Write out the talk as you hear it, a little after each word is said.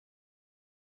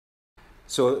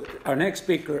So our next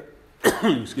speaker,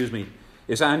 excuse me,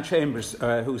 is Anne Chambers,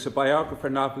 who's a biographer,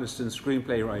 novelist and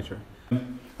screenplay writer.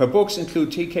 Her books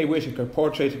include T.K. Whitaker,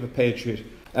 Portrait of a Patriot,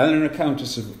 Eleanor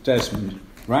Countess of Desmond,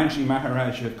 Ranji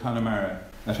Maharaja of Connemara,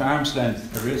 At Arm's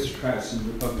Length, Aristocrats in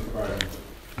the Republic of Ireland,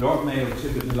 Lord Mayo of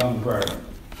Tibbet and Longburn,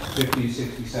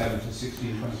 1567 to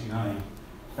 1629.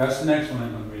 That's the next one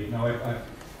I'm going to read. Now,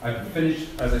 I've finished,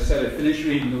 as I said, I finished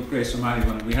reading the Grace O'Malley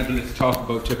one, and we had a little talk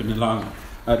about Tibbet and Long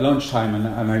at lunchtime,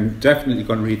 and I'm definitely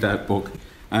going to read that book.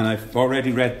 And I've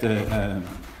already read the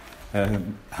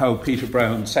How Peter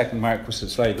Brown, Second Marquess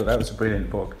of Sligo. That was a brilliant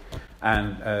book.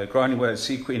 And Grannywell's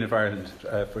Sea Queen of Ireland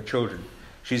for children.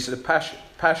 She's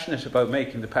passionate about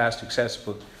making the past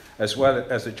accessible, as well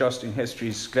as adjusting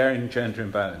history's glaring gender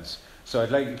imbalance. So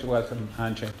I'd like you to welcome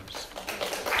Anne Chambers.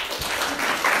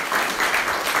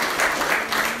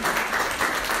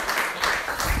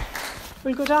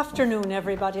 Well, good afternoon,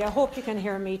 everybody. I hope you can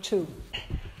hear me too.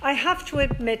 I have to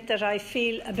admit that I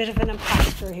feel a bit of an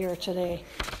imposter here today,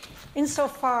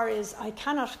 insofar as I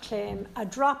cannot claim a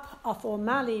drop of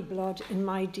O'Malley blood in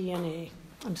my DNA.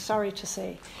 I'm sorry to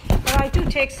say. But I do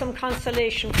take some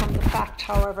consolation from the fact,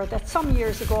 however, that some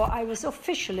years ago I was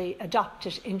officially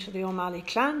adopted into the O'Malley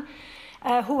clan,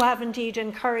 who have indeed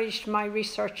encouraged my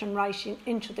research and writing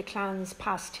into the clan's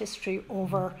past history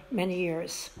over many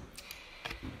years.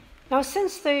 Now,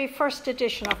 since the first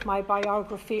edition of my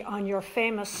biography on your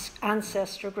famous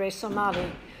ancestor, Grace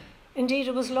O'Malley, indeed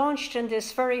it was launched in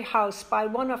this very house by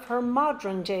one of her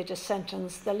modern-day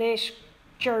descendants, the late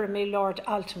Jeremy Lord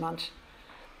Altamont.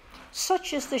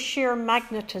 Such is the sheer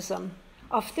magnetism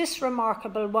of this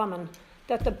remarkable woman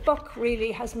that the book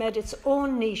really has made its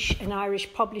own niche in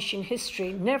Irish publishing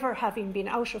history, never having been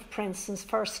out of print since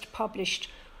first published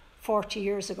 40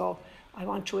 years ago. I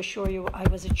want to assure you I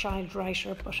was a child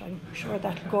writer, but I'm sure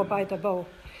that'll go by the bow.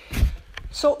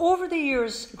 So over the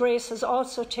years, Grace has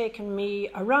also taken me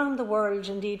around the world,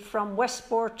 indeed from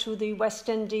Westport to the West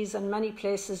Indies and many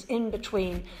places in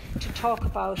between, to talk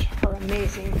about her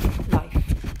amazing life.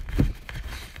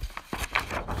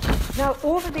 Now,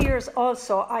 over the years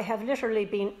also, I have literally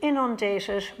been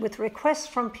inundated with requests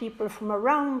from people from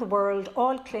around the world,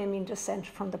 all claiming descent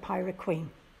from the Pirate Queen.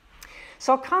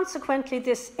 So consequently,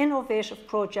 this innovative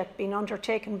project being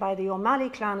undertaken by the O'Malley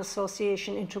Clan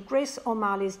Association into Grace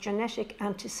O'Malley's genetic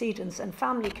antecedents and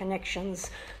family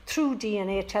connections through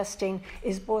DNA testing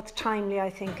is both timely, I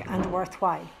think, and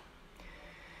worthwhile.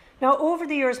 Now, over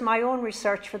the years, my own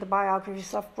research for the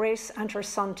biographies of Grace and her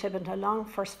son Tibbet Long,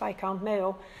 first Viscount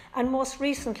Mayo, and most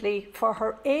recently for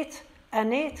her eighth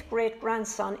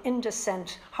great-grandson in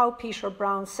descent, How Peter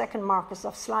Brown, second Marquess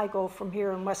of Sligo, from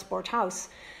here in Westport House.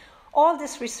 All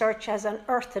this research has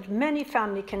unearthed many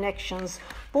family connections,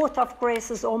 both of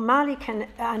Grace's O'Malley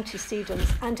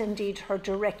antecedents and indeed her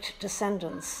direct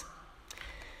descendants.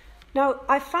 Now,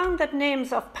 I found that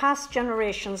names of past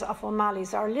generations of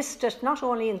O'Malleys are listed not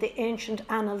only in the ancient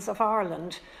annals of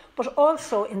Ireland, but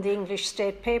also in the English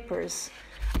state papers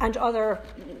and other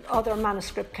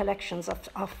manuscript collections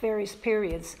of various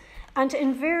periods. And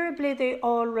invariably, they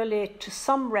all relate to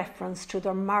some reference to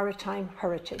their maritime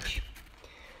heritage.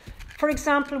 For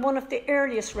example, one of the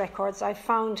earliest records I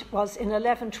found was in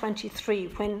 1123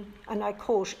 when, and I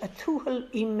quote, a Tuathal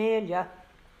Imelia,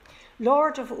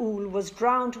 Lord of Oul, was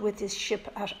drowned with his ship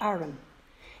at Arran.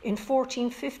 In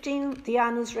 1415, the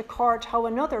annals record how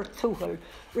another Tuathal,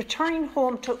 returning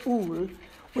home to Oul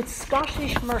with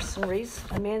Scottish mercenaries,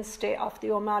 a mainstay of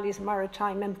the O'Malley's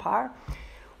maritime empire,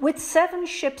 with 7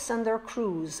 ships and their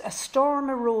crews, a storm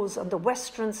arose on the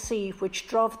western sea which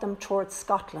drove them towards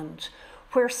Scotland,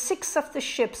 where 6 of the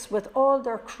ships with all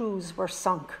their crews were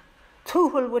sunk.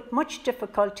 Tuathal, with much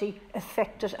difficulty,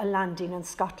 effected a landing in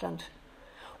Scotland.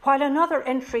 While another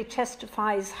entry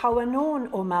testifies how a known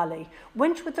O'Malley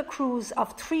went with the crews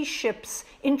of 3 ships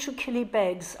into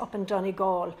Killybegs up in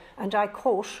Donegal, and I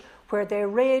quote, where they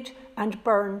raid and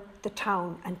burn the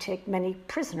town and take many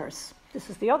prisoners. This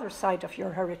is the other side of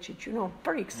your heritage, you know,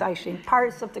 very exciting.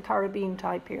 Pirates of the Caribbean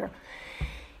type here.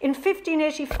 In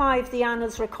 1585, the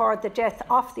annals record the death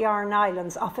off the Aran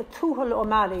Islands of a Tuathal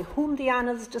O'Malley, whom the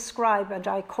annals describe, and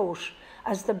I quote,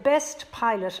 as the best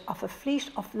pilot of a fleet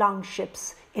of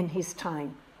longships in his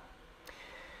time.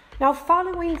 Now,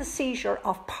 following the seizure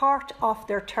of part of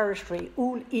their territory,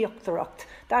 Ul Iachtarach,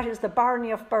 that is the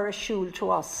barony of Burrashul to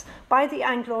us, by the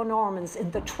Anglo-Normans in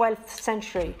the 12th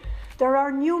century, there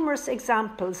are numerous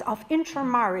examples of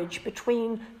intermarriage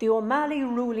between the O'Malley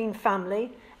ruling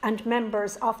family and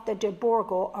members of the De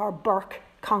Borgo or Burke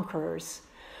conquerors.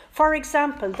 For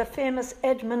example, the famous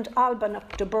Edmund Alban of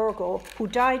de Burgo, who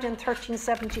died in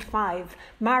 1375,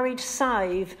 married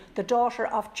Sive, the daughter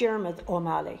of Diarmaid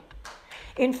O'Malley.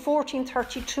 In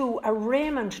 1432, a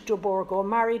Raymond de Burgo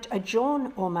married a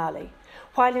Joan O'Malley,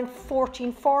 while in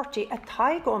 1440, a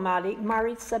Taig O'Malley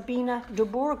married Sabina de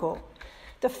Burgo.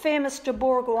 The famous de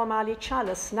Burgo O'Malley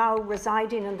chalice, now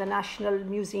residing in the National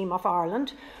Museum of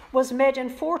Ireland, was made in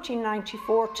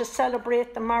 1494 to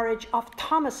celebrate the marriage of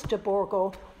Thomas de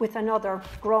Burgo with another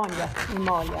Grania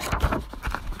O'Malley.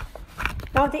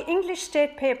 Now, the English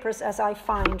state papers, as I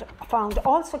found,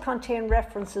 also contain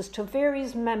references to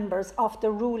various members of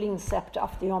the ruling sept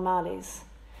of the O'Malleys.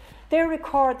 They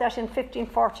record that in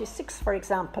 1546, for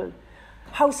example,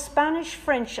 how Spanish,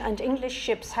 French and English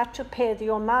ships had to pay the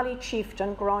O'Malley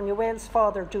chieftain Granuail's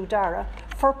father Dudara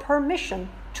for permission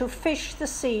to fish the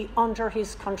sea under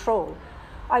his control.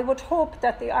 I would hope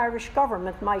that the Irish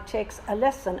government might take a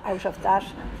lesson out of that,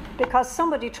 because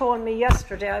somebody told me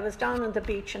yesterday, I was down on the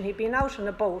beach and he'd been out on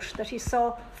a boat, that he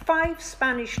saw 5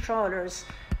 Spanish trawlers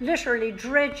literally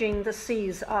dredging the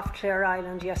seas off Clare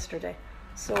Island yesterday.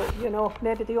 So, you know,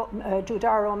 maybe the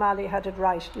Dudara O'Malley had it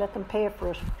right, let them pay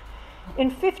for it. In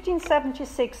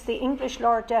 1576, the English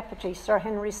Lord Deputy, Sir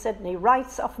Henry Sidney,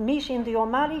 writes of meeting the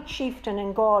O'Malley chieftain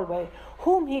in Galway,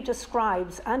 whom he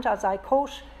describes, and as I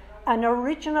quote, an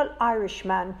original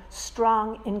Irishman,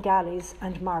 strong in galleys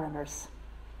and mariners.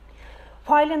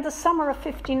 While in the summer of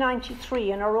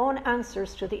 1593, in her own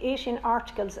answers to the 18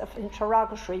 articles of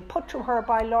interrogatory put to her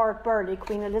by Lord Burghley,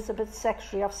 Queen Elizabeth's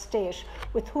Secretary of State,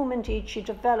 with whom indeed she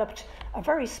developed a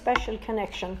very special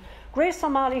connection, Grace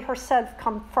O'Malley herself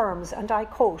confirms, and I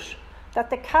quote, that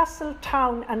the castle,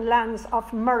 town and lands of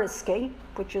Murrisky,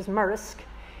 which is Murrisk,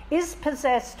 is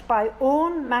possessed by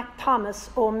Owen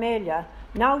MacThomas O'Melia,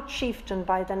 now chieftain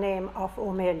by the name of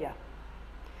O'Melia.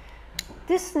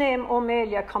 This name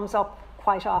O'Melia comes up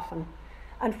quite often,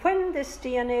 and when this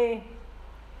DNA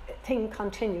thing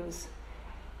continues,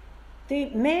 the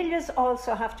Melias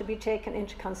also have to be taken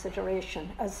into consideration.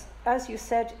 As you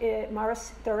said,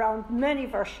 Morris, there are many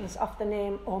versions of the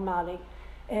name O'Malley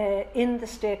in the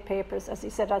state papers. As he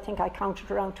said, I think I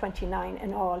counted around 29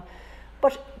 in all.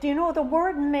 But do you know, the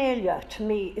word Melia to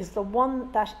me is the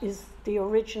one that is the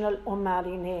original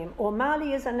O'Malley name.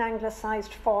 O'Malley is an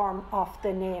anglicised form of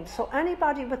the name. So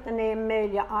anybody with the name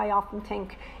Melia, I often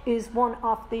think, is one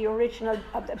of the original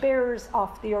bearers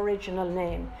of the original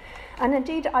name. And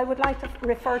indeed, I would like to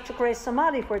refer to Grace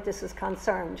O'Malley where this is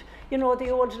concerned. You know, the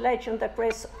old legend that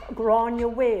Grace Grania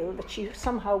Whale, that she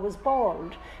somehow was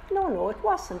bald. No, it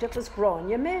wasn't. It was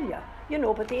Grania Melia. You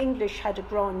know, but the English had a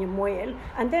Grania Whale.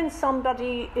 And then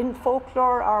somebody in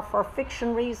folklore or for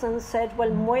fiction reasons said, well,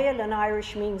 Whale in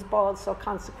Irish means bald, so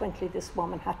consequently this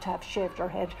woman had to have shaved her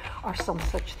head or some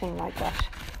such thing like that.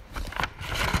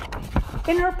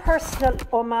 In her personal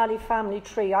O'Malley family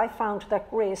tree, I found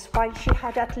that Grace, while she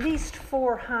had at least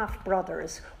 4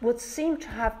 half-brothers, would seem to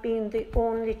have been the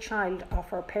only child of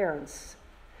her parents.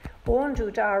 Owen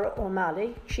Dudara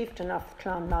O'Malley, chieftain of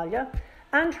Clonmala,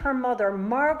 and her mother,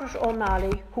 Margaret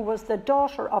O'Malley, who was the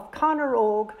daughter of Conor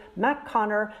Og, Mac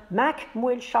Conor, Mac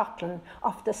Muil Shocklin,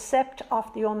 of the sept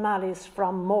of the O'Malleys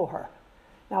from Moher.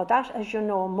 Now that, as you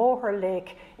know, Moher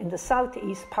Lake in the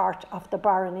southeast part of the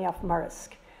barony of Murrisk.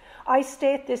 I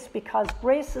state this because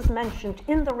Grace is mentioned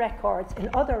in the records, in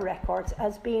other records,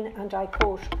 as being, and I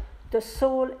quote, the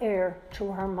sole heir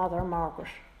to her mother Margaret.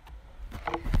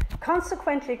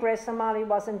 Consequently, Grace O'Malley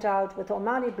was endowed with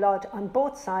O'Malley blood on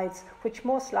both sides, which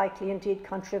most likely indeed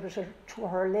contributed to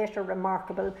her later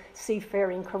remarkable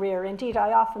seafaring career. Indeed,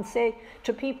 I often say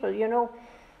to people, you know,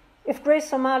 if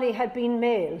Grace O'Malley had been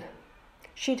male,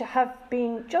 she'd have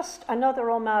been just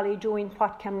another O'Malley doing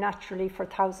what came naturally for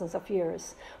thousands of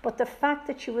years. But the fact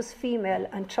that she was female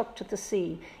and took to the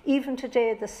sea, even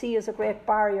today the sea is a great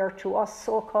barrier to us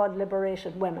so-called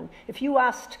liberated women. If you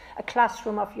asked a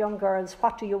classroom of young girls,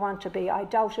 what do you want to be? I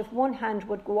doubt if one hand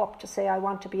would go up to say, I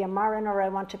want to be a mariner, I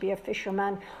want to be a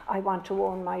fisherman, I want to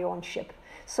own my own ship.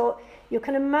 So you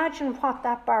can imagine what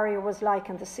that barrier was like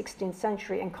in the 16th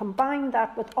century, and combine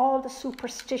that with all the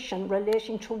superstition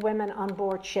relating to women on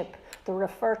board ship. They're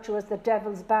referred to as the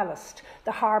devil's ballast,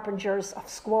 the harbingers of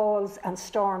squalls and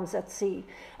storms at sea.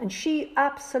 And she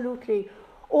absolutely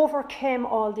overcame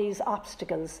all these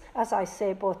obstacles, as I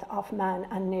say, both of man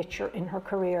and nature in her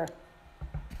career.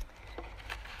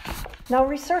 Now,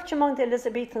 research among the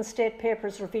Elizabethan state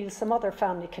papers reveals some other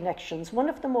family connections. One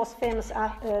of the most famous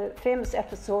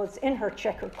episodes in her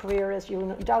checkered career, as you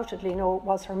undoubtedly know,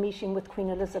 was her meeting with Queen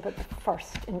Elizabeth I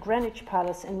in Greenwich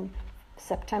Palace in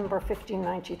September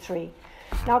 1593.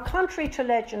 Now, contrary to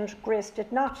legend, Grace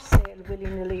did not sail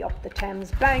willy-nilly up the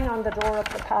Thames, bang on the door of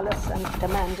the palace and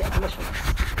demand admittance.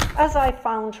 As I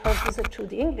found, her visit to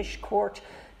the English court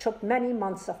took many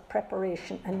months of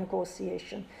preparation and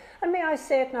negotiation. And may I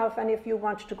say it now, if any of you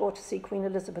wanted to go to see Queen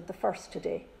Elizabeth I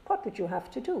today, what would you have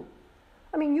to do?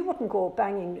 I mean, you wouldn't go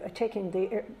taking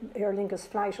the Aer Lingus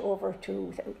flight over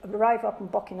to arrive up in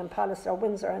Buckingham Palace or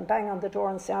Windsor and bang on the door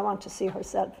and say, I want to see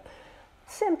herself.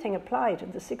 Same thing applied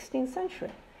in the 16th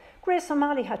century. Grace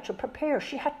O'Malley had to prepare.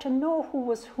 She had to know who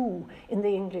was who in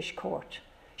the English court.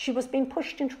 She was being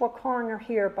pushed into a corner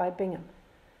here by Bingham.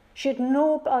 She had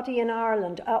nobody in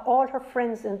Ireland. All her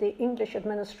friends in the English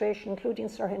administration, including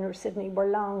Sir Henry Sidney, were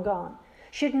long gone.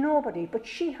 She had nobody, but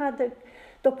she had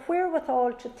the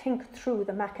wherewithal to think through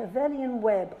the Machiavellian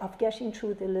web of getting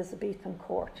to the Elizabethan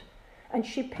court. And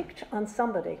she picked on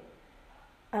somebody.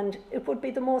 And it would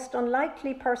be the most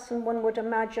unlikely person one would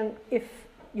imagine if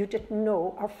you didn't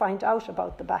know or find out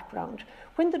about the background.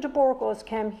 When the de Burgos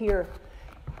came here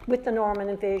with the Norman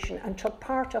invasion and took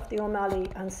part of the O'Malley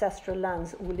ancestral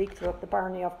lands, Ulichtar up the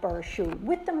Barony of Burrishoole,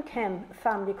 with them came a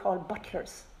family called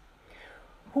Butlers,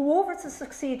 who over the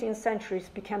succeeding centuries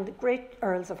became the great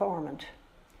Earls of Ormond,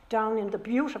 down in the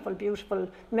beautiful, beautiful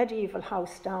medieval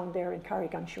house down there in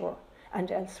Carriganshore and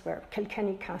elsewhere,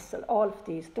 Kilkenny Castle, all of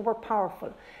these, they were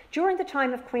powerful. During the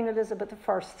time of Queen Elizabeth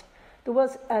I, there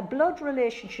was a blood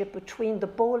relationship between the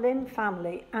Boleyn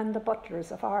family and the Butlers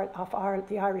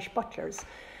the Irish Butlers.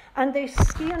 And the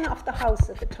scion of the house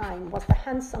at the time was the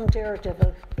handsome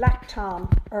daredevil Black Tom,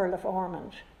 Earl of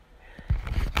Ormond.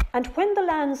 And when the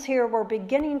lands here were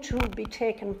beginning to be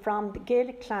taken from the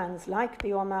Gaelic clans like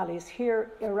the O'Malleys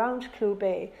here around Clew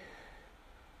Bay,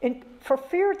 for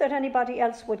fear that anybody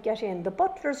else would get in, the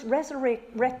Butlers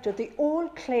resurrected the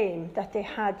old claim that they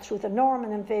had through the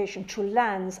Norman invasion to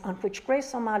lands on which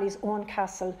Grace O'Malley's own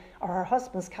castle, or her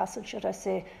husband's castle, should I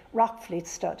say, Rockfleet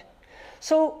stood.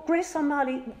 So Grace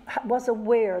O'Malley was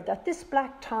aware that this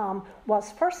Black Tom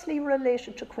was firstly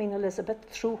related to Queen Elizabeth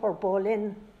through her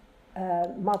Boleyn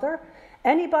mother.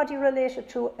 Anybody related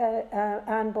to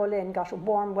Anne Boleyn got a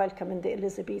warm welcome in the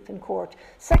Elizabethan court.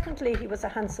 Secondly, he was a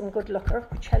handsome good looker,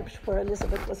 which helped where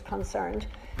Elizabeth was concerned.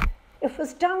 It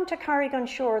was down to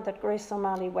Carriganshore that Grace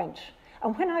O'Malley went.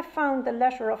 And when I found the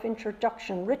letter of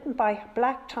introduction written by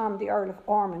Black Tom, the Earl of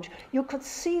Ormond, you could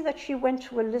see that she went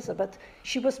to Elizabeth.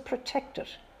 She was protected,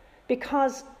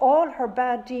 because all her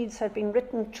bad deeds had been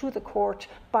written to the court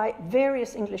by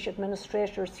various English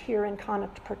administrators here in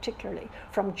Connacht particularly,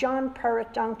 from John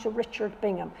Perrott down to Richard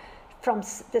Bingham, from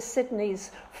the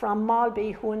Sidneys, from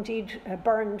Malby, who indeed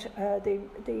burned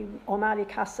the O'Malley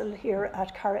Castle here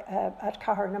at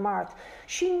Cahernamarth.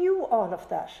 She knew all of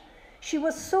that. She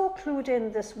was so clued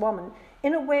in, this woman.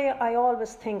 In a way, I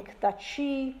always think that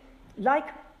she, like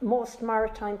most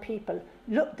maritime people,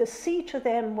 the sea to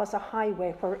them was a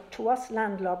highway where to us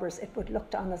landlubbers it would look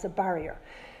down as a barrier.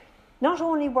 Not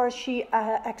only was she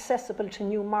accessible to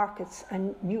new markets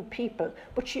and new people,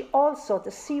 but she also,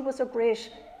 the sea was a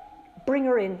great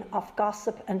bringer in of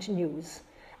gossip and news.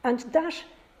 And that,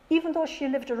 even though she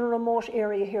lived in a remote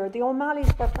area here, the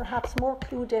O'Malleys were perhaps more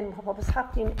clued in what was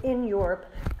happening in Europe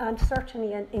and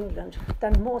certainly in England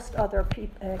than most other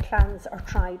clans or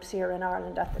tribes here in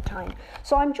Ireland at the time.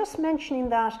 So I'm just mentioning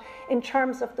that in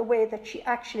terms of the way that she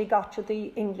actually got to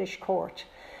the English court.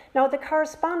 Now, the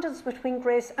correspondence between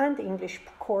Grace and the English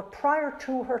court prior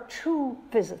to her 2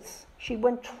 visits, she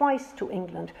went twice to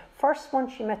England. First one,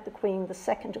 she met the Queen. The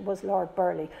second was Lord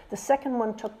Burleigh. The second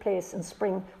one took place in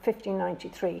spring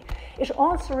 1593. It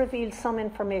also revealed some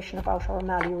information about her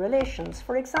O'Malley relations.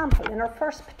 For example, in her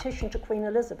first petition to Queen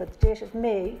Elizabeth, dated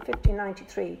May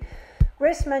 1593,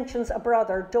 Grace mentions a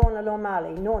brother, Donal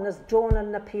O'Malley, known as Donal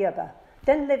na Piaba,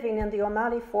 then living in the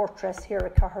O'Malley fortress here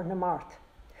at Cahernamarth.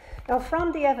 Now,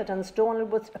 from the evidence, Donal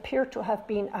would appear to have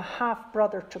been a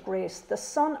half-brother to Grace, the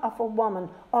son of a woman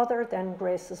other than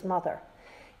Grace's mother.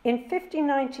 In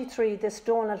 1593, this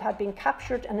Donal had been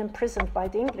captured and imprisoned by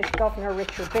the English governor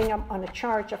Richard Bingham on a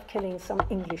charge of killing some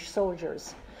English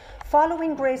soldiers.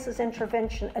 Following Grace's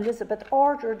intervention, Elizabeth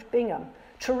ordered Bingham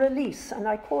to release, and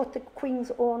I quote the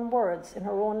Queen's own words in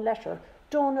her own letter,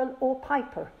 Donal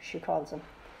O'Piper, she calls him,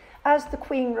 as the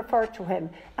Queen referred to him,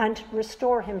 and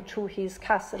restore him to his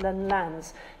castle and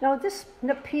lands. Now, this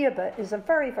Napiaba is a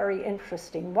very, very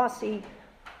interesting. Was he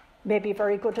maybe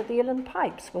very good at the uilleann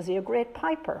pipes? Was he a great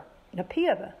piper?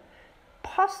 Napiaba.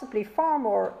 Possibly far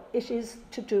more it is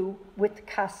to do with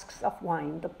casks of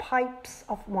wine, the pipes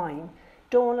of wine.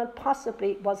 Donald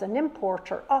possibly was an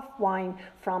importer of wine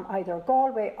from either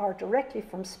Galway or directly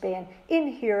from Spain in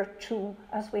here to,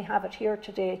 as we have it here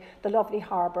today, the lovely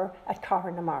harbour at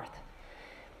Carnamarth.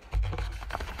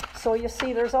 So you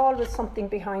see, there's always something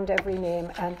behind every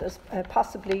name, and there's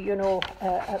possibly, you know,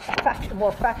 a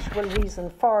more factual reason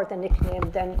for the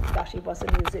nickname than that he was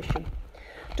a musician.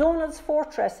 Donald's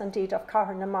fortress, indeed, of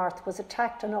Carnamarth was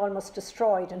attacked and almost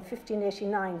destroyed in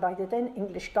 1589 by the then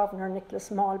English governor Nicholas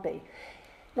Malby.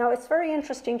 Now, it's very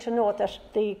interesting to note that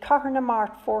the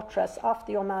Carnamarth fortress of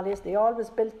the O'Malleys, they always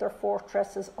built their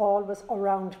fortresses always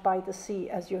around by the sea,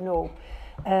 as you know.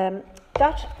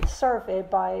 That survey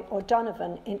by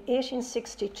O'Donovan in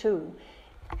 1862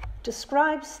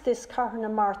 describes this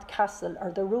Carnamarth castle,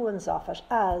 or the ruins of it,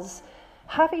 as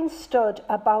having stood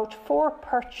about 4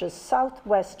 perches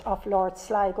southwest of Lord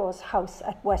Sligo's house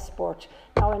at Westport.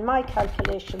 Now, in my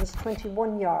calculations,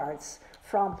 21 yards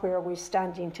from where we're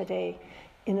standing today,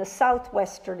 in a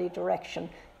southwesterly direction.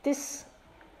 This,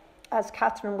 as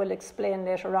Catherine will explain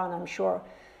later on, I'm sure,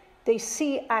 the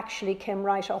sea actually came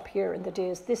right up here in the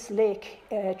days. This lake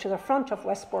to the front of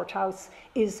Westport House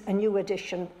is a new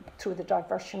addition through the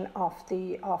diversion of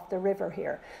the river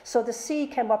here. So the sea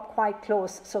came up quite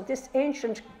close. So this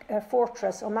ancient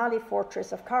fortress, O'Malley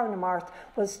Fortress of Carnamarth,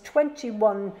 was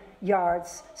 21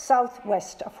 yards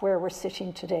southwest of where we're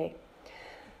sitting today.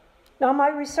 Now, my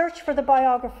research for the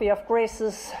biography of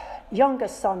Grace's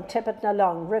youngest son, Tibbet na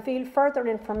Long, revealed further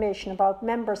information about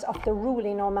members of the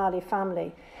ruling O'Malley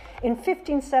family. In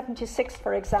 1576,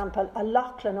 for example, a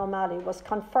Lachlan O'Malley was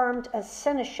confirmed as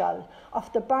seneschal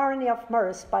of the barony of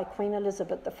Murris by Queen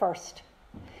Elizabeth I.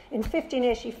 In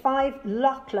 1585,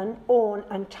 Lachlan, Owen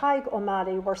and Tig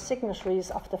O'Malley were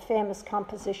signatories of the famous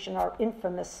composition, or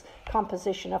infamous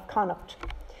composition, of Connacht.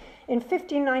 In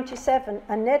 1597,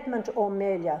 an Edmund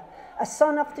O'Melia, a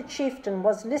son of the chieftain,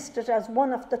 was listed as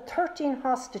one of the 13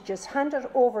 hostages handed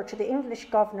over to the English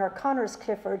governor Connors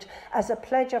Clifford as a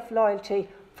pledge of loyalty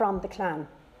from the clan.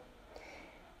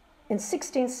 In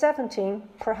 1617,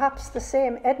 perhaps the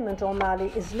same Edmund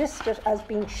O'Malley is listed as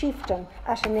being chieftain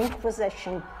at an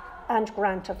inquisition and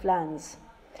grant of lands.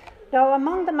 Now,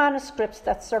 among the manuscripts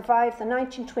that survived the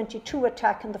 1922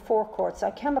 attack in the Four Courts,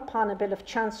 I came upon a bill of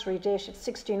chancery dated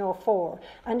 1604,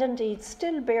 and indeed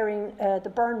still bearing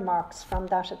the burn marks from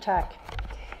that attack.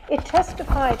 It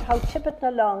testified how Tibbet na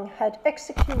Long had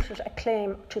executed a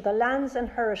claim to the lands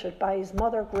inherited by his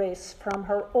mother Grace from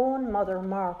her own mother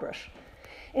Margaret.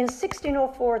 In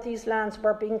 1604, these lands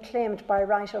were being claimed by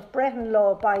right of Brehon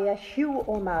law by a Hugh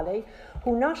O'Malley,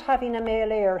 who, not having a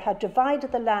male heir, had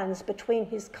divided the lands between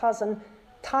his cousin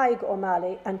Tig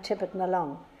O'Malley and Tibbet na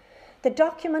Long. The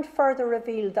document further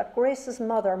revealed that Grace's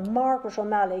mother, Margaret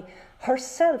O'Malley,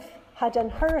 herself had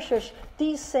inherited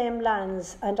these same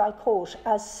lands, and I quote,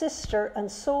 as sister and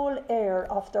sole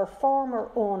heir of their former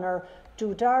owner,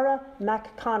 Dudara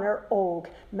MacConnor Og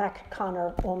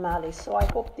MacConnor O'Malley. So I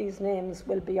hope these names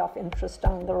will be of interest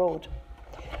down the road.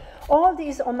 All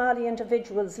these O'Malley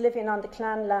individuals living on the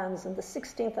clan lands in the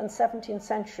 16th and 17th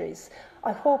centuries,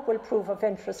 I hope, will prove of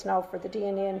interest now for the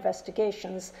DNA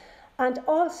investigations. And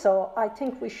also, I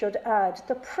think we should add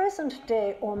the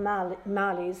present-day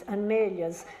O'Malleys and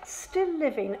Malias still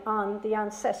living on the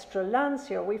ancestral lands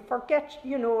here. We forget,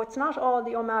 you know, it's not all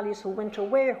the O'Malleys who went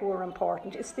away who are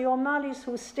important. It's the O'Malleys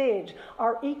who stayed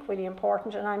are equally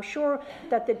important, and I'm sure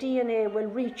that the DNA will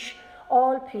reach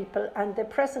all people, and the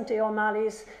present-day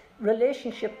O'Malleys'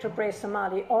 relationship to Grace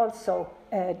O'Malley also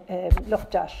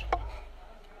looked at.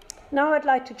 Now I'd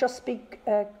like to just speak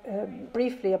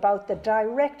briefly about the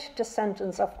direct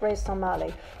descendants of Grace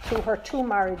O'Malley through her 2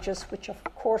 marriages, which of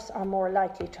course are more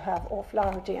likely to have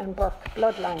O'Flaherty and Burke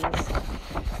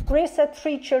bloodlines. Grace had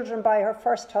 3 children by her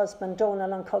first husband,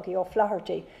 Donal and Cuggy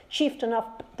O'Flaherty, chieftain of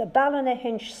the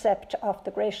Ballynahinch sept of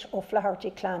the great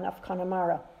O'Flaherty clan of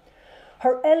Connemara.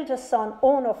 Her eldest son,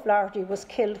 Owen O'Flaherty, was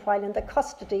killed while in the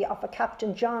custody of a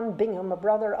Captain John Bingham, a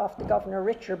brother of the Governor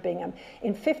Richard Bingham,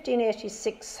 in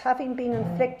 1586, having been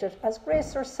inflicted, as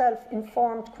Grace herself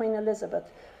informed Queen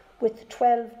Elizabeth, with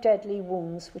 12 deadly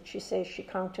wounds, which she says she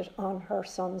counted on her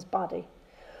son's body.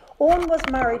 Owen was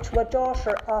married to a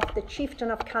daughter of the chieftain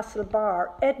of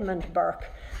Castlebar, Edmund Burke,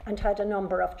 and had a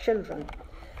number of children.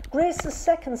 Grace's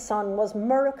second son was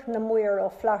Murroch na Muir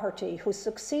O'Flaherty, who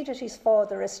succeeded his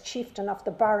father as chieftain of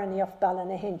the barony of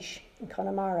Ballynahinch in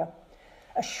Connemara.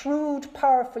 A shrewd,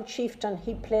 powerful chieftain,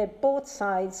 he played both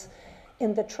sides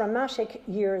in the traumatic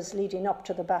years leading up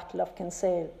to the Battle of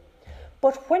Kinsale.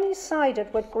 But when he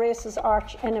sided with Grace's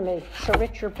arch enemy, Sir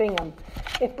Richard Bingham,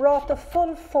 it brought the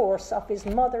full force of his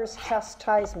mother's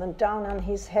chastisement down on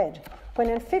his head, when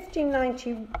in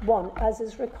 1591, as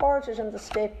is recorded in the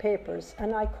state papers,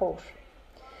 and I quote,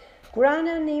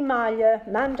 Grana ní Malia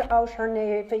manned out her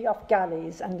navy of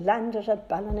galleys and landed at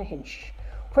Ballynahinch,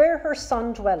 where her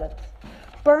son dwelleth,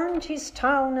 burned his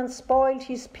town and spoiled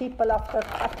his people of their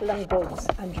cattle and goods,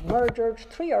 and murdered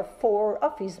 3 or 4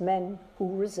 of his men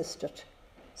who resisted.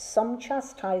 Some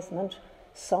chastisement,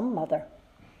 some mother.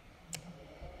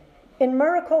 In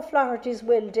Murroch O'Flaherty's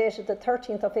will dated the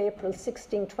 13th of April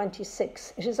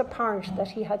 1626, it is apparent that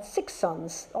he had 6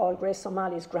 sons, all Grace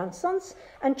O'Malley's grandsons,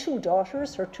 and 2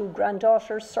 daughters, her 2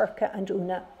 granddaughters, Circa and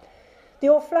Una. The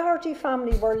O'Flaherty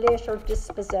family were later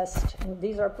dispossessed, and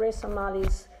these are Grace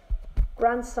O'Malley's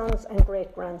grandsons and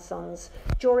great-grandsons,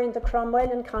 during the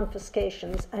Cromwellian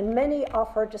confiscations, and many of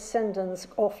her descendants,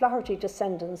 O'Flaherty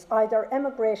descendants, either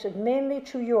emigrated mainly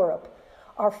to Europe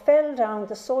or fell down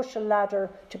the social ladder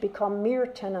to become mere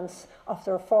tenants of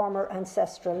their former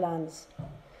ancestral lands.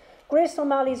 Grace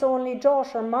O'Malley's only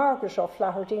daughter, Margaret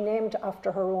O'Flaherty, named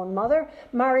after her own mother,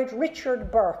 married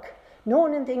Richard Burke,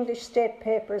 known in the English state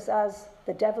papers as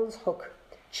the Devil's Hook,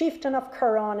 chieftain of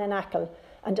Curran in Achill,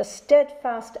 and a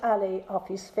steadfast ally of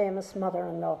his famous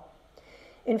mother-in-law.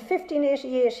 In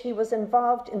 1588, he was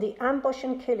involved in the ambush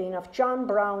and killing of John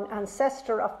Brown,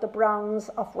 ancestor of the Browns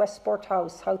of Westport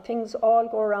House, how things all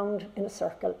go around in a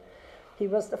circle. He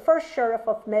was the first sheriff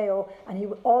of Mayo, and he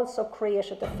also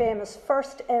created the famous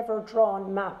first ever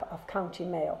drawn map of County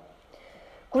Mayo.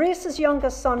 Grace's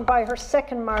youngest son by her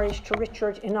second marriage to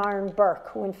Richard in Iron Burke,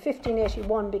 who in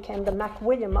 1581 became the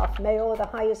MacWilliam of Mayo, the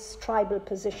highest tribal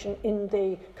position in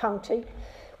the county,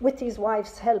 with his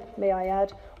wife's help, may I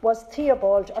add, was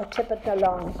Theobald or Tippet na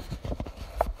Long.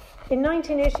 In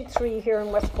 1983, here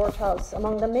in Westport House,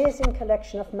 among the amazing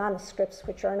collection of manuscripts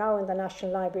which are now in the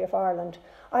National Library of Ireland,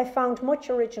 I found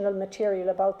much original material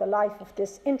about the life of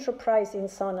this enterprising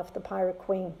son of the Pirate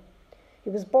Queen. He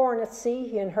was born at sea.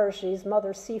 He inherited his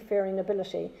mother's seafaring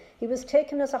ability. He was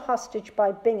taken as a hostage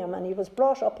by Bingham, and he was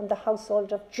brought up in the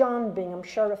household of John Bingham,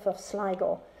 Sheriff of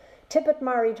Sligo. Tippet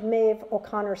married Maeve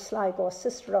O'Connor Sligo,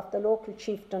 sister of the local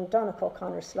chieftain Donogh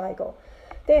O'Connor Sligo.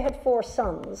 They had 4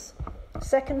 sons,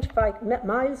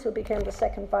 Miles, who became the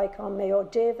second Viscount Mayo,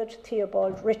 David,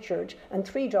 Theobald, Richard, and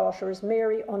 3 daughters,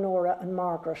 Mary, Honora, and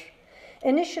Margaret.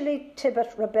 Initially,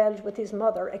 Tippet rebelled with his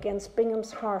mother against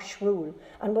Bingham's harsh rule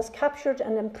and was captured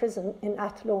and imprisoned in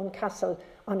Athlone Castle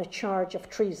on a charge of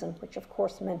treason, which of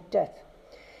course meant death.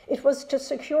 It was to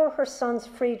secure her son's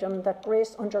freedom that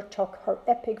Grace undertook her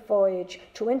epic voyage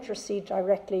to intercede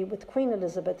directly with Queen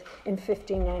Elizabeth in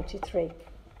 1593.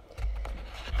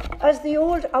 As the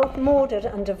old, outmoded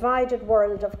and divided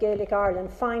world of Gaelic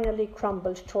Ireland finally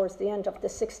crumbled towards the end of the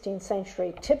 16th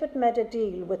century, Tippet made a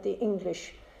deal with the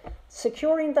English,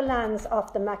 securing the lands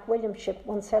of the MacWilliamship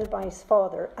once held by his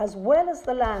father, as well as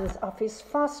the lands of his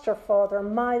foster father,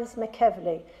 Miles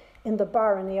McKevely, in the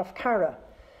barony of Carra,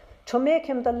 to make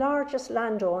him the largest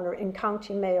landowner in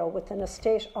County Mayo with an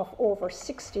estate of over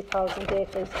 60,000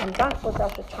 acres, and that was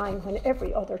at a time when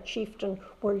every other chieftain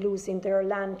were losing their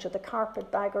land to the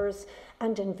carpetbaggers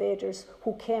and invaders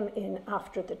who came in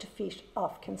after the defeat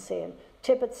of Kinsale.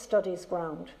 Tippet stood his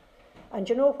ground. And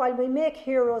you know, while we make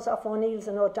heroes of O'Neills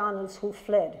and O'Donnells who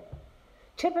fled,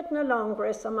 Tippet na Long,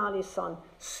 Grace O'Malley's son,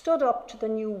 stood up to the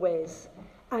new ways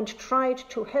and tried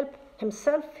to help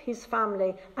himself, his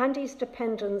family, and his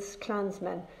dependents,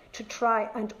 clansmen, to try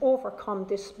and overcome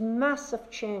this massive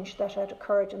change that had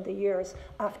occurred in the years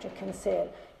after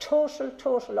Kinsale. Total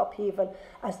upheaval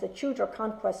as the Tudor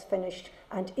conquest finished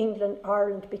and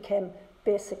Ireland became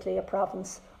basically a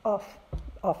province of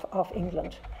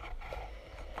England.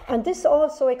 And this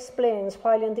also explains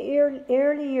why in the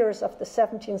early years of the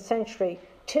 17th century,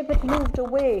 Tippet moved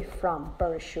away from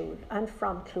Burrishoole and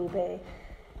from Clubay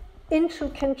into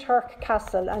Kinturk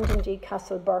Castle and indeed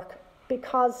Castle Burke,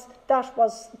 because that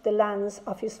was the lands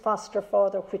of his foster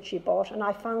father which he bought. And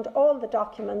I found all the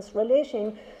documents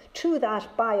relating to that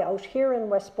buyout here in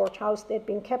Westport House. They'd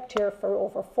been kept here for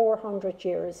over 400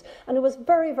 years. And it was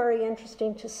very, very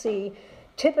interesting to see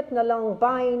Tippet na Long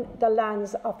buying the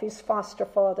lands of his foster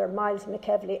father, Miles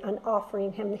McKevely, and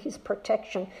offering him his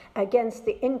protection against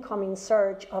the incoming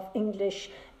surge of English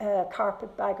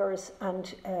carpetbaggers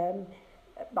and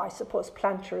I suppose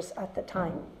planters at the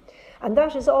time. And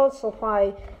that is also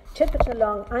why Tippet na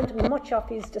Long and many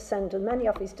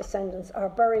of his descendants are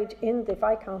buried in the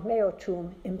Viscount Mayo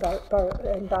tomb in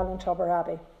Ballintubber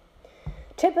Abbey.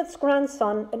 Tippet's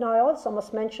grandson, and I also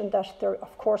must mention that there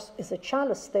of course is a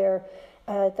chalice there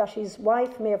that his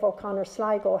wife Maeve O'Connor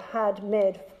Sligo had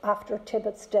made after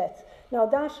Tippet's death. Now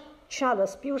that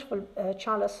chalice, beautiful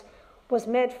chalice, was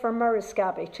made for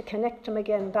Murriscabby to connect him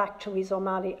again back to his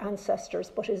O'Malley ancestors,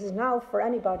 but it is now for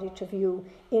anybody to view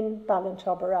in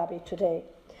Ballintubber Abbey today.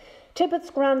 Tibbett's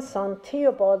grandson,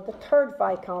 Theobald, the third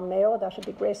Viscount Mayo, that would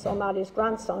be Grace O'Malley's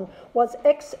grandson,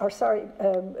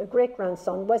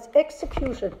 great-grandson, was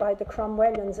executed by the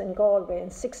Cromwellians in Galway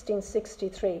in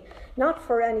 1663, not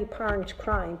for any apparent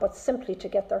crime, but simply to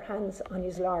get their hands on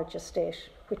his large estate,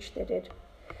 which they did.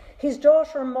 His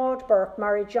daughter Maud Burke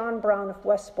married John Brown of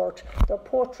Westport. Their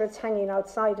portraits hanging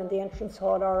outside in the entrance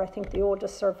hall are, I think, the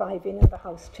oldest surviving in the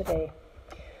house today.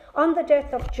 On the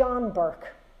death of John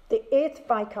Burke, the 8th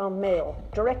Viscount Mayo,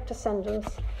 direct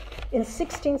descendants, in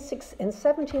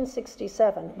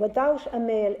 1767, without a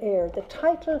male heir, the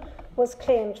title was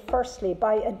claimed firstly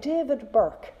by a David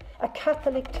Burke, a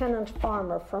Catholic tenant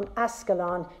farmer from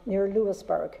Ascalon near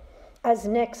Louisburg, as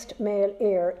next male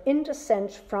heir in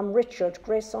descent from Richard,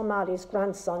 Grace O'Malley's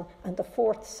grandson and the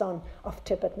 4th son of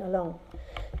Tibbet Nalung.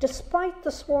 Despite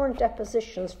the sworn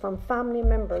depositions from family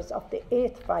members of the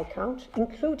 8th Viscount,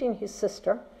 including his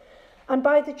sister, and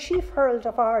by the Chief Herald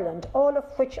of Ireland, all of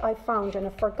which I found in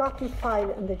a forgotten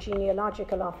file in the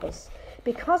genealogical office,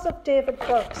 because of David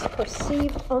Burke's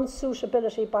perceived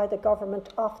unsuitability by the government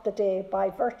of the day by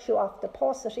virtue of the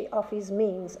paucity of his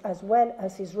means as well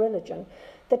as his religion,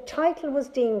 the title was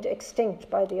deemed extinct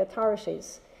by the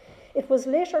authorities. It was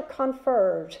later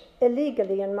conferred,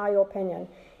 illegally in my opinion,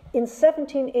 in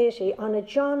 1780 on a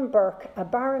John Burke, a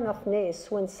Baron of Naas,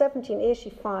 who in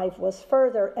 1785 was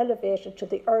further elevated to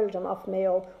the Earldom of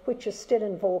Mayo, which is still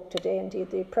in vogue today.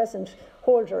 Indeed, the present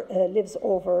holder lives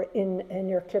over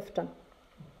near Clifton.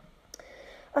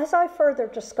 As I further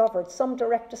discovered, some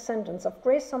direct descendants of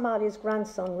Grace O'Malley's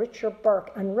grandson, Richard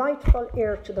Burke, and rightful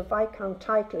heir to the Viscount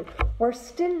title, were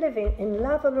still living in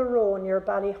Lavalaroe near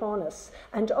Ballyhonus,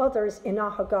 and others in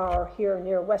Ahagar, here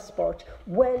near Westport,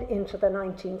 well into the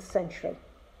 19th century.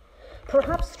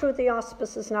 Perhaps through the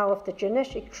auspices now of the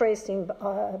genetic tracing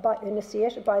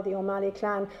initiated by the O'Malley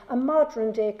clan, a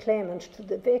modern-day claimant to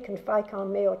the vacant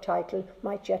Viscount Mayo title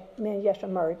may yet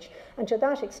emerge. And to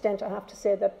that extent, I have to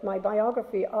say that my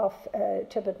biography of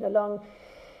Tibbet Nalung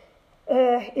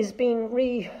is being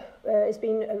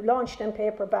launched in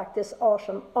paperback this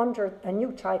autumn under a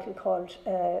new title called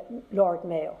Lord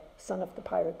Mayo, son of the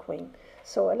Pirate Queen.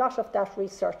 So a lot of that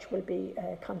research will be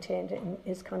contained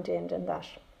in that.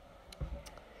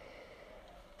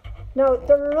 Now,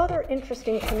 there are other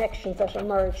interesting connections that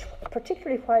emerge,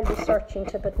 particularly while researching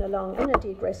Tibbet Nalung and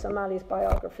indeed Grace O'Malley's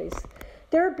biographies.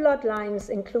 Their bloodlines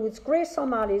includes Grace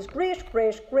O'Malley's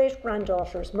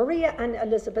great-great-great-granddaughters, Maria and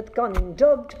Elizabeth Gunning,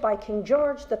 dubbed by King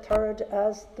George III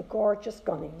as the Gorgeous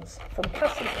Gunnings, from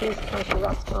Castlecreagh, County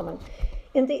Roscommon.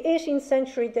 In the 18th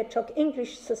century, they took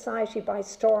English society by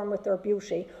storm with their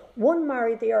beauty. One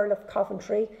married the Earl of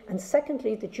Coventry, and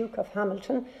secondly the Duke of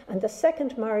Hamilton, and the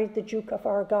second married the Duke of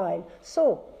Argyll.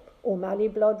 So, O'Malley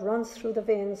blood runs through the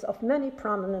veins of many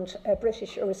prominent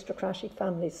British aristocratic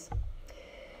families.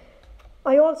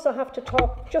 I also have to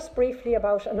talk just briefly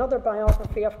about another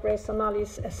biography of Grace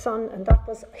O'Malley's son, and that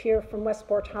was here from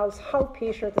Westport House, How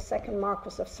Peter II,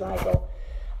 Marquess of Sligo.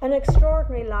 An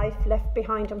extraordinary life, left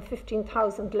behind him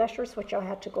 15,000 letters, which I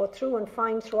had to go through and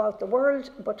find throughout the world,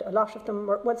 but a lot of them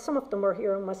were, well, some of them were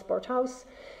here in Westport House.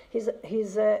 His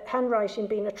handwriting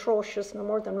being atrocious, no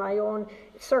more than my own,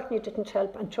 it certainly didn't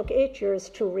help, and took 8 years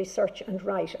to research and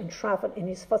write and travel in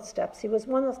his footsteps. He was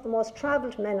one of the most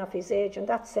travelled men of his age, and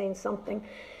that's saying something.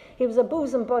 He was a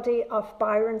bosom buddy of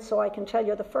Byron, so I can tell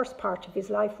you the first part of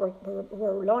his life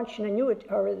we're launching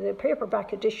the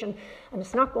paperback edition, and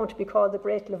it's not going to be called The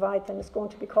Great Leviathan, it's going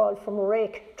to be called From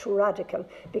Rake to Radical,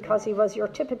 because he was your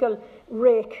typical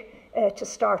rake to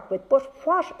start with. But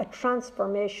what a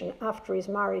transformation after he's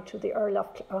married to the Earl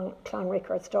of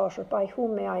Clanrickard's daughter, by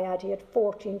whom, may I add, he had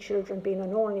 14 children, being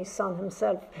an only son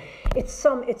himself.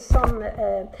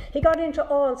 He got into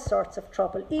all sorts of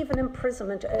trouble, even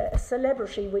imprisonment, a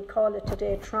celebrity, we'd call it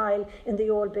today, trial in the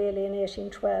Old Bailey in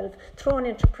 1812, thrown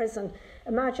into prison.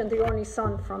 Imagine the only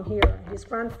son from here. His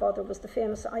grandfather was the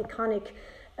famous, iconic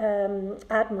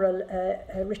Admiral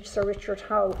Sir Richard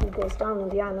Howe, who goes down in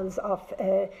the annals of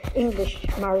English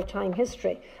maritime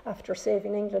history after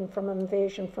saving England from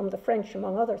invasion from the French,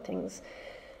 among other things.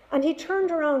 And he turned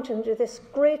around into this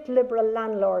great liberal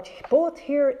landlord, both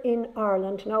here in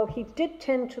Ireland. Now, he did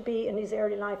tend to be, in his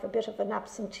early life, a bit of an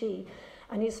absentee,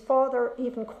 and his father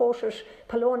even quoted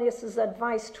Polonius's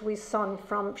advice to his son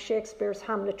from Shakespeare's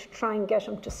Hamlet to try and get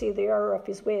him to see the error of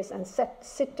his ways and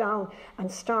sit down and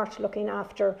start looking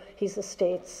after his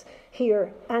estates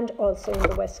here and also in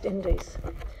the West Indies.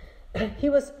 He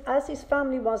was, as his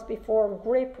family was before,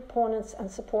 great proponents and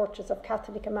supporters of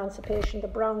Catholic emancipation. The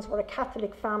Browns were a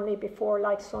Catholic family before,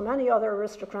 like so many other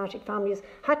aristocratic families,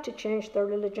 had to change their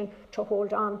religion to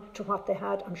hold on to what they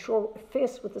had. I'm sure,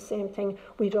 faced with the same thing,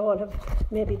 we'd all have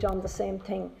maybe done the same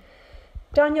thing.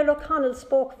 Daniel O'Connell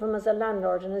spoke of him as a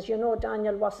landlord, and as you know,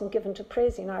 Daniel wasn't given to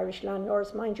praising Irish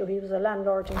landlords. Mind you, he was a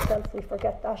landlord himself, we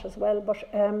forget that as well. But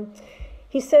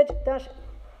he said that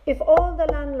if all the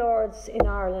landlords in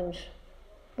Ireland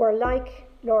were like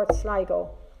Lord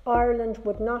Sligo, Ireland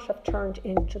would not have turned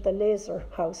into the laser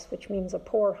house, which means a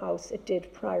poor house, it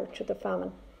did prior to the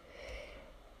famine.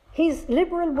 His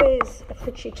liberal ways,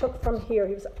 which he took from here,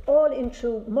 he was all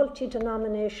into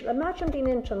multi-denominational. Imagine being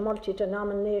into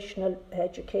multi-denominational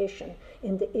education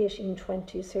in the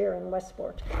 1820s here in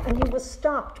Westport. And he was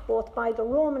stopped both by the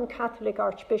Roman Catholic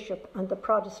Archbishop and the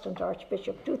Protestant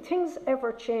Archbishop. Do things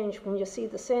ever change when you see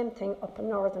the same thing up in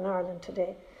Northern Ireland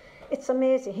today? It's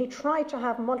amazing. He tried to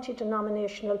have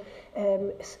multi-denominational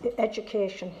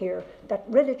education here, that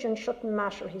religion shouldn't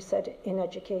matter, he said, in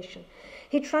education.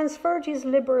 He transferred his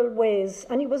liberal ways,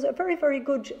 and he was a very, very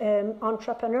good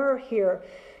entrepreneur here.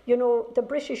 You know, the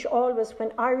British always,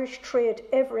 when Irish trade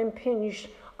ever impinged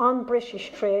on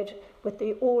British trade, with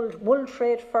the old wool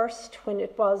trade first, when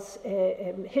it was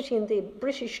hitting the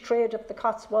British trade of the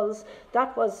Cotswolds,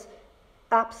 that was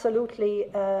absolutely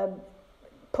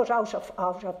put out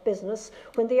of business.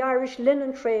 When the Irish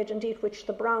linen trade, indeed, which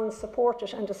the Browns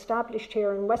supported and established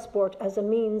here in Westport as a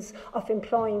means of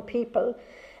employing people,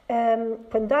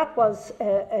 when that was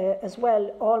as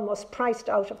well almost priced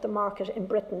out of the market in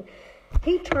Britain,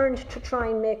 he turned to try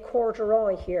and make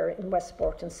corduroy here in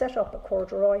Westport and set up a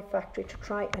corduroy factory to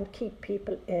try and keep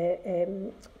people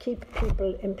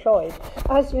employed.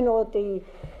 As you know, the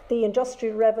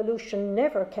Industrial Revolution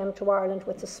never came to Ireland,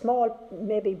 with a small,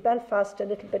 maybe Belfast a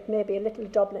little bit, maybe a little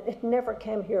Dublin. It never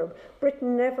came here.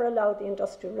 Britain never allowed the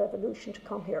Industrial Revolution to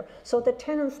come here. So the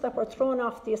tenants that were thrown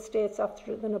off the estates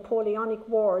after the Napoleonic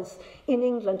Wars in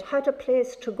England had a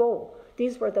place to go.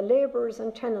 These were the labourers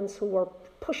and tenants who were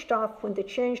pushed off when they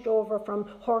changed over from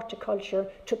horticulture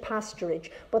to pasturage.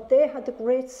 But they had the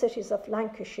great cities of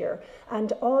Lancashire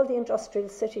and all the industrial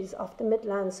cities of the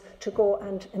Midlands to go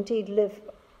and indeed live,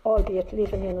 albeit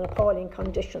living in appalling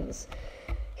conditions.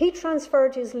 He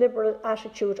transferred his liberal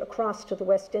attitude across to the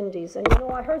West Indies. And you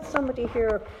know, I heard somebody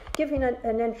here giving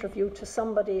an interview to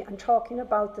somebody and talking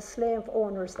about the slave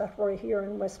owners that were here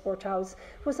in Westport House.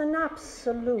 It was an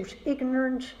absolute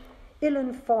ignorant,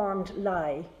 ill-informed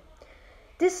lie.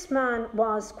 This man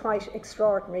was quite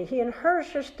extraordinary. He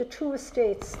inherited the two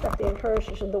estates that they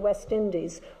inherited in the West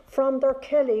Indies from their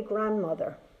Kelly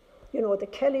grandmother. You know, the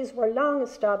Kellys were long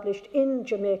established in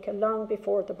Jamaica, long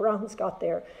before the Browns got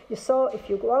there. You saw, if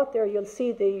you go out there, you'll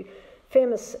see the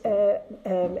famous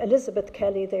Elizabeth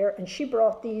Kelly there, and she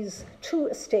brought these two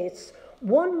estates.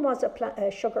 One was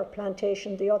a sugar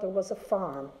plantation, the other was a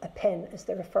farm, a pen, as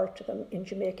they refer to them in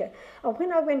Jamaica. And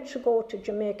when I went to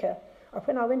Jamaica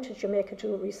to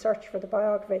do research for the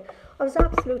biography, I was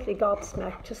absolutely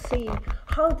gobsmacked to see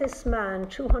how this man,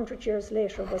 200 years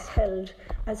later, was held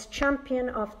as champion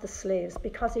of the slaves,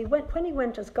 because when he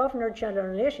went as Governor-General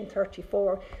in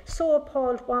 1834, so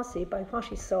appalled was he by what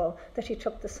he saw that he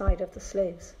took the side of the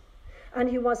slaves. And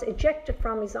he was ejected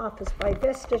from his office by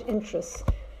vested interests,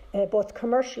 both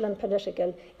commercial and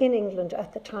political, in England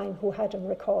at the time, who had him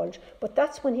recalled. But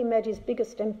that's when he made his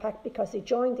biggest impact, because he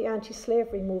joined the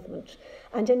anti-slavery movement,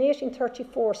 and in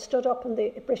 1834 stood up in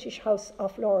the British House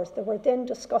of Lords. They were then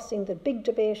discussing the big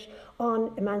debate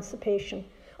on emancipation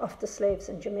of the slaves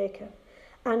in Jamaica.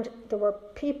 And there were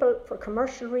people, for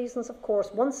commercial reasons, of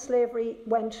course, once slavery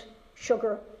went,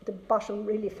 sugar, the bottom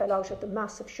really fell out of the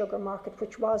massive sugar market,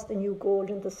 which was the new gold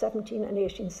in the 17th and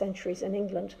 18th centuries in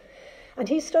England. And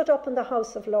he stood up in the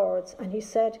House of Lords and he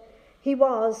said he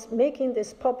was making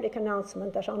this public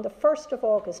announcement that on the 1st of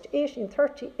August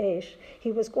 1838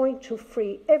 he was going to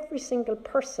free every single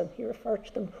person, he referred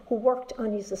to them, who worked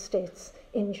on his estates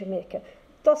in Jamaica,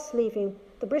 thus leaving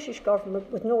the British government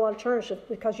with no alternative,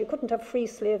 because you couldn't have free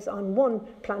slaves on one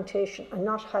plantation and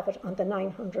not have it on the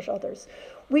 900 others.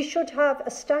 We should have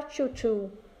a statue to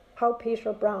How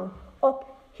Peter Brown up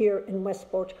here in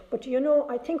Westport. But you know,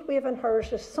 I think we have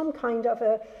inherited some kind of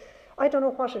a, I don't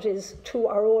know what it is, to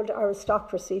our old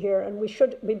aristocracy here, and we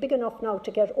should be big enough now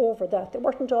to get over that. They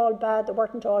weren't all bad, they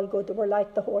weren't all good, they were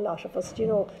like the whole lot of us, you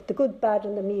know, the good, bad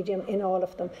and the medium in all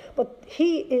of them. But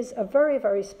he is a very,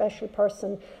 very special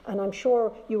person, and I'm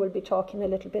sure you will be talking a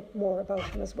little bit more about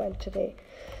him as well today.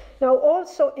 Now,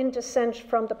 also in descent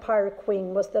from the Pirate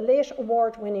Queen was the late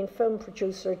award-winning film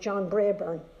producer John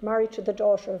Brabourne, married to the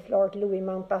daughter of Lord Louis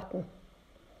Mountbatten.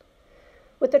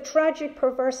 with the tragic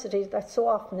perversity that so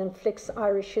often inflicts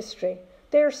Irish history.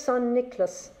 Their son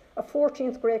Nicholas, a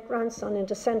 14th great-grandson in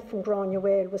descent from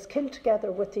Granuaile, was killed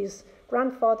together with his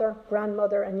grandfather,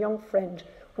 grandmother and young friend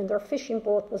when their fishing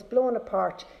boat was blown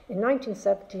apart in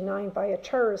 1979 by a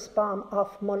terrorist bomb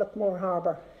off Mullowney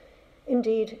harbour.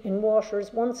 Indeed, in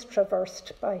waters once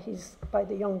traversed by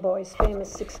the young boy's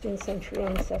famous 16th century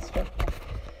ancestor.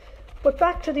 But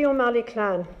back to the O'Malley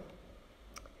clan.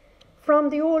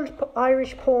 From the old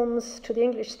Irish poems to the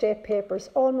English state papers,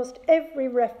 almost every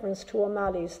reference to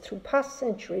O'Malleys through past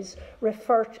centuries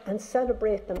refer and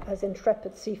celebrate them as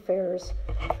intrepid seafarers.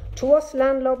 To us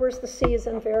landlubbers, the sea is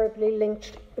invariably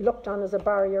looked on as a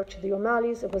barrier. To the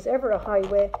O'Malleys, it was ever a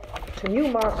highway to new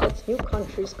markets, new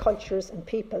countries, cultures and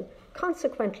people.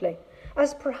 Consequently,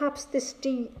 as perhaps this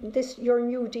your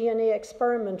new DNA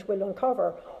experiment will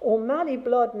uncover, O'Malley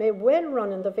blood may well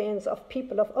run in the veins of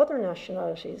people of other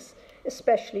nationalities,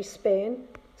 especially Spain,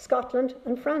 Scotland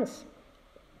and France.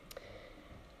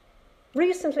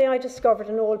 Recently I discovered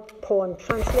an old poem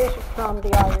translated from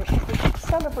the Irish which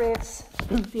celebrates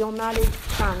the O'Malley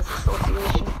clan's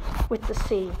association with the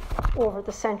sea over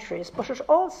the centuries, but it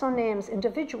also names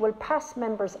individual past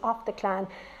members of the clan.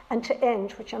 And to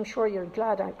end, which I'm sure you're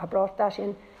glad I brought that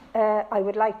in, I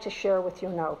would like to share with you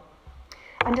now.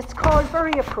 And it's called,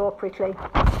 very appropriately,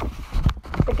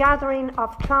 The Gathering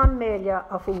of Clan Melia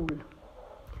of Oul.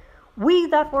 We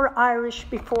that were Irish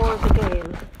before the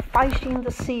gale, fighting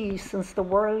the sea since the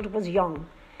world was young,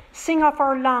 sing of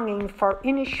our longing for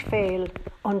Inish Fail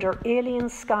under alien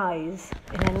skies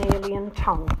in an alien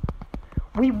tongue.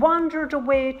 We wandered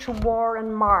away to war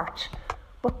and mart,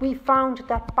 but we found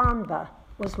that Bamba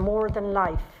was more than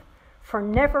life, for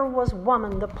never was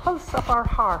woman the pulse of our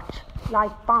heart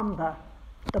like Bamba,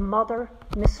 the mother,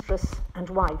 mistress and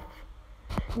wife.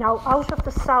 Now out of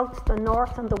the south, the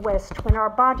north and the west, when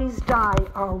our bodies die,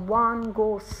 our wan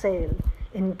ghosts sail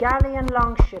in galley and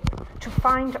longship to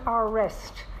find our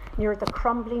rest near the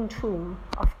crumbling tomb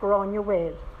of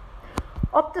Granuaile.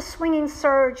 Up the swinging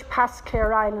surge past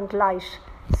Clare Island light,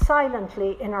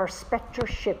 silently in our spectre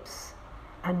ships,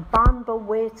 and Bamba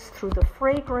waits through the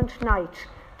fragrant night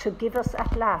to give us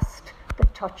at last the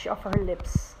touch of her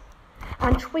lips.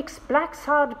 And twixt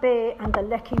Blacksod Bay and the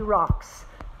Lecky Rocks,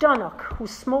 Donnoch, who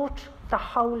smote the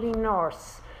howling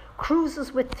Norse,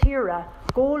 cruises with Tira,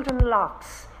 golden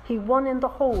locks, he won in the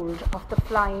hold of the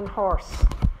flying horse.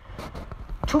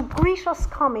 To greet us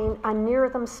coming and near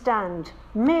them stand,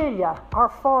 Melia, our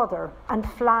father, and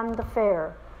Flan the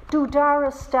fair,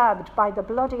 Dudara stabbed by the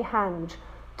bloody hand,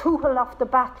 Tuathal of the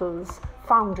battles,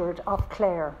 foundered of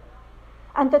Clare.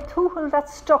 And the Tuathal that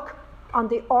stuck on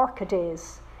the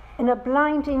Orchidays in a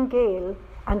blinding gale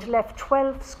and left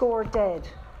 12 score dead,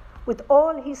 with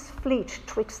all his fleet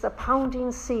twixt the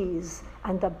pounding seas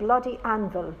and the bloody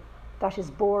anvil that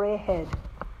is Boré head.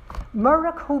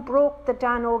 Murroch, who broke the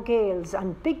Dano gales,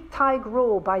 and Big Tig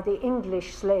Row by the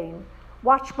English slain,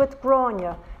 watch with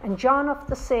Grania and John of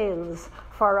the sails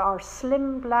for our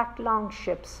slim black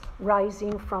longships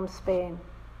rising from Spain.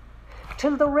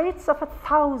 Till the rates of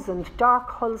 1,000 dark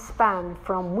hulls span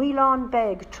from Wheelon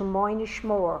Beg to Moynish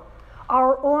Moor,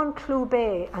 our own Clew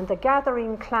Bay and the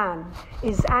gathering clan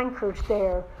is anchored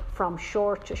there from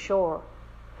shore to shore.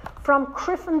 From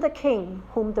Criffin the king,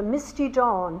 whom the misty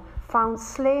dawn found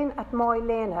slain at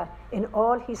Moylena in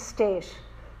all his state,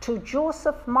 to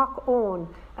Joseph Mock Owen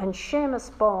and Seamus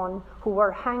Bawn, who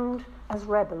were hanged as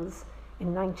rebels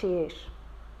in 98.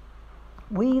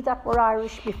 We that were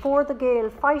Irish before the gale,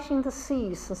 fighting the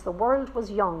sea since the world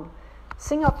was young,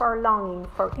 sing up our longing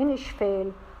for Inish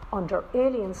Fail under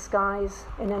alien skies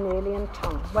in an alien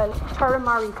tongue. Well, Terra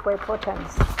Marique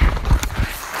Potens.